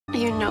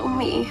know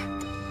me,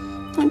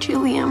 don't you,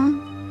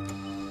 Liam?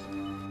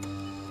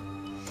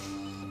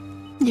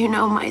 You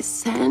know my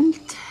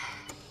scent.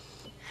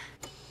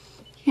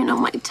 You know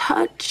my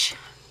touch.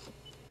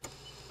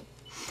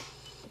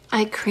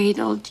 I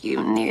cradled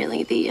you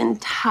nearly the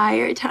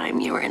entire time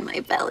you were in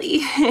my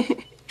belly.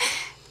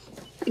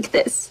 Like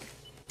this.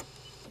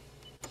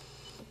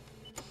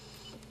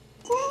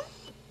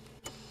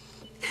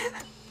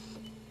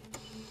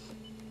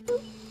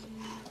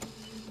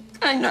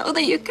 I know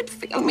that you could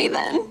feel me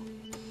then.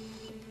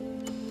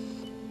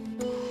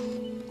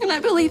 And I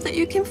believe that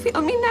you can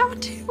feel me now,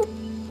 too.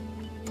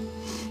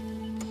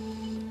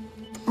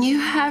 You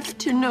have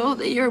to know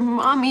that your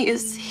mommy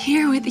is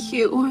here with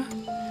you.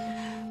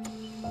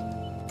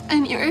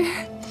 And your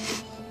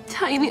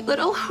tiny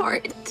little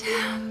heart.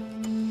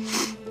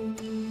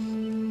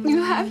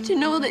 You have to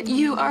know that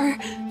you are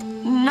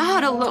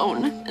not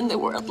alone in the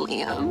world,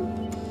 Liam.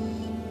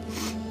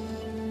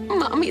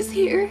 Mommy's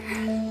here.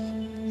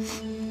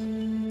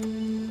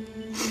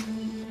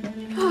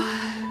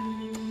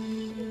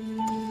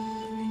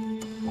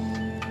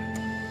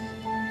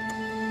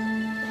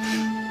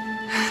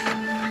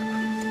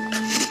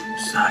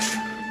 Sasha,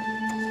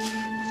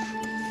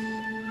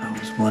 I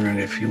was wondering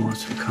if you want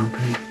some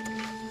company.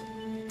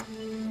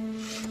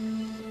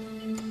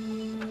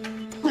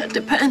 That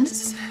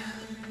depends.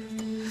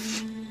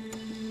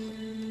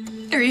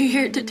 Are you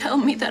here to tell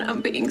me that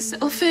I'm being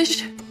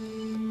selfish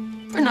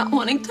for not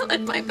wanting to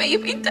let my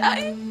baby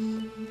die?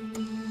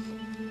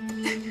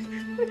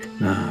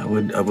 No,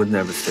 I would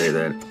never say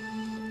that.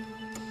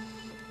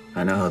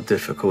 I know how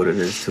difficult it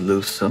is to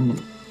lose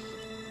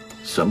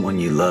someone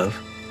you love.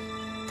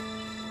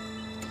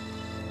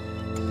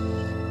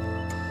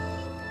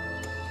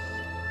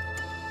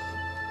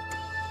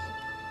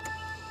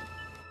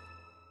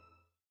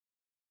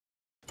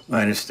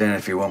 I understand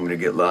if you want me to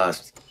get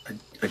lost.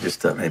 I just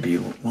thought maybe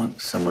you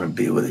want someone to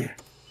be with you.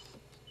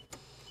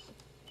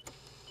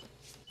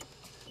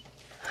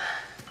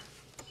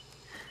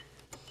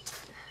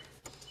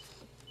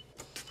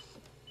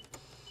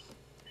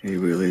 He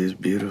really is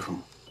beautiful.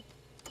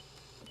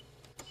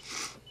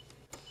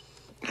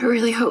 I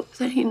really hope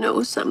that he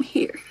knows I'm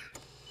here.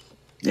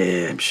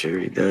 Yeah, I'm sure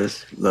he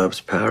does.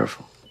 Love's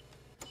powerful.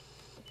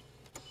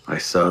 I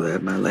saw that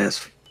in my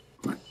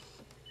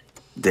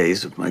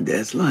days of my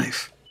dad's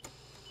life.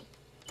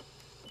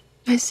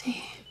 I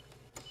see.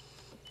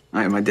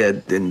 My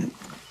dad didn't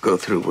go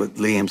through what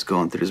Liam's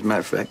going through. As a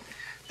matter of fact,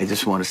 I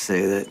just want to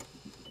say that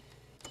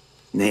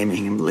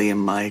naming him Liam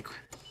Mike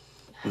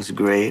was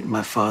great.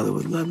 My father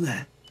would love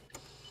that.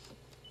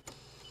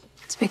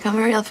 It's become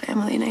a real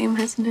family name,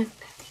 hasn't it?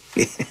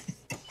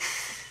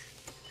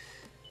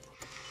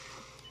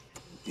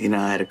 You know,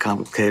 I had a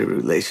complicated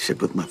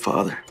relationship with my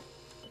father.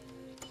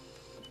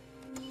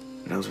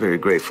 But I was very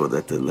grateful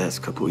that the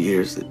last couple of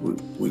years that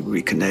we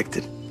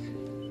reconnected.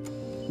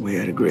 We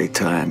had a great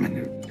time, and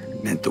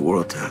it meant the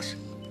world to us.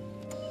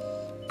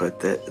 But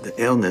the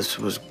illness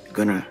was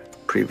gonna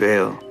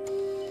prevail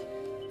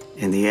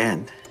in the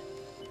end.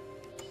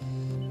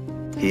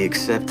 He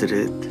accepted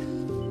it.